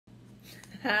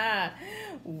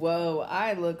Whoa,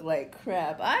 I look like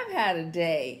crap. I've had a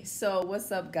day. So,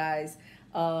 what's up, guys?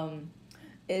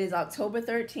 It is October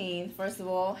 13th. First of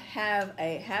all, have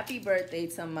a happy birthday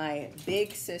to my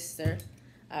big sister.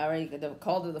 I already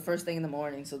called her the first thing in the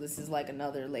morning, so this is like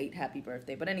another late happy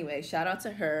birthday. But anyway, shout out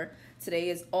to her. Today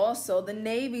is also the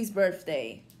Navy's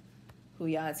birthday.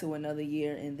 Hoo-yah to another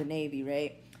year in the Navy,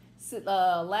 right? So,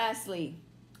 lastly,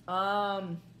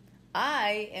 I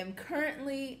am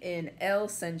currently in El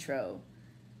Centro,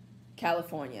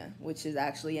 California, which is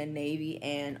actually a Navy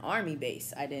and Army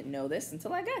base. I didn't know this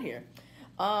until I got here.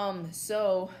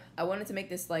 So I wanted to make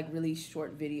this like really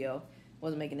short video.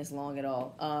 Wasn't making this long at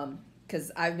all.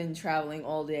 Because I've been traveling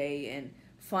all day and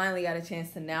finally got a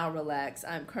chance to now relax.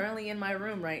 I'm currently in my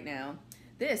room right now.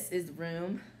 This is the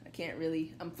room.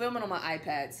 I'm filming on my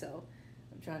iPad, so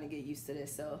I'm trying to get used to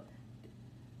this. So,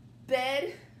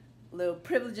 bed, little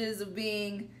privileges of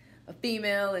being a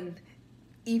female and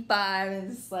E5, and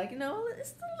it's like, it's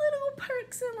the little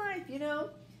perks in life,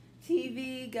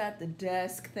 TV, got the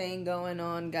desk thing going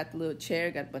on, got the little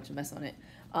chair, got a bunch of mess on it.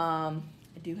 I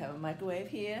do have a microwave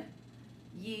here.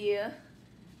 Yeah.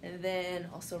 And then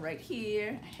also right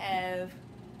here, I have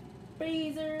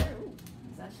freezer. Ooh,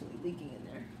 it's actually leaking in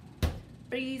there.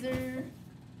 Freezer,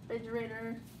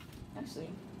 refrigerator. Actually,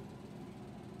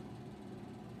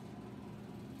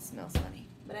 it smells funny.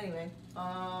 But anyway,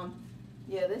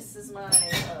 yeah, this is my,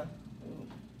 ooh,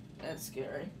 that's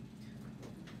scary.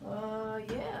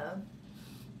 Yeah.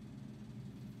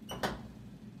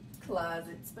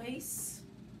 Closet space.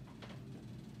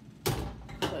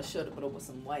 I should have put up with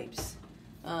some wipes.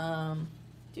 And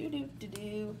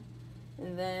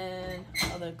then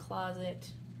other closet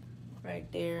right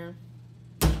there.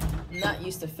 I'm not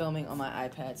used to filming on my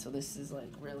iPad, so this is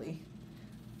like really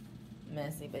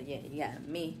messy, but yeah, you got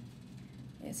me.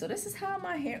 And so this is how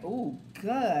my hair, oh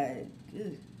God.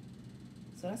 Ugh.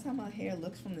 So that's how my hair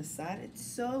looks from the side. It's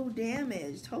so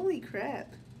damaged. Holy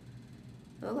crap.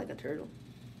 I look like a turtle.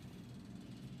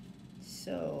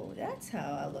 So that's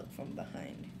how I look from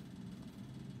behind.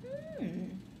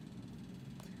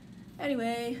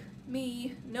 Anyway,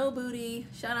 me, no booty.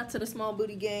 Shout out to the small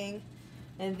booty gang.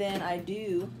 And then I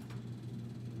do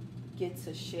get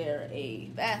to share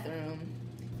a bathroom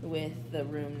with the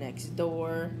room next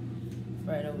door,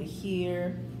 right over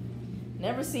here.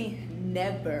 Never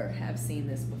have seen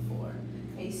this before.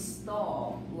 A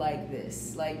stall like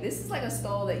this. Like, this is like a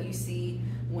stall that you see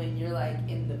when you're like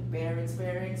in the barracks,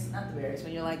 not the barracks,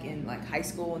 when you're like in like high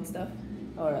school and stuff,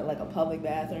 or like a public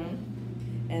bathroom.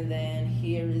 And then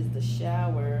here is the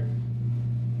shower.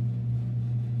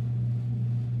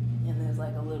 And there's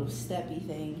like a little steppy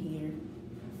thing here.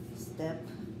 Step.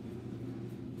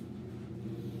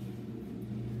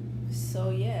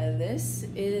 So yeah, this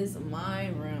is my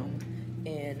room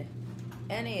in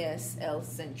NAS El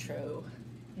Centro,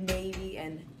 Navy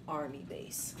and Army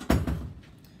base.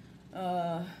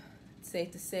 It's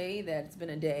safe to say that it's been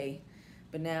a day,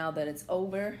 but now that it's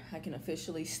over, I can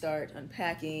officially start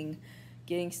unpacking,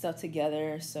 getting stuff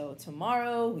together. So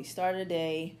tomorrow we start a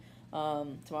day.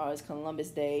 Tomorrow is Columbus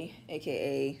Day,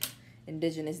 aka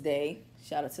Indigenous Day.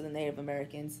 Shout out to the Native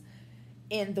Americans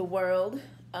in the world.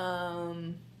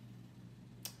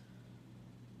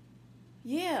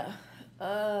 Yeah,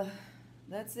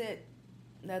 that's it.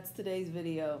 That's today's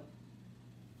video.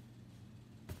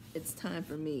 It's time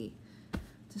for me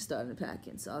to start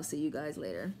unpacking. So I'll see you guys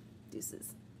later.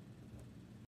 Deuces.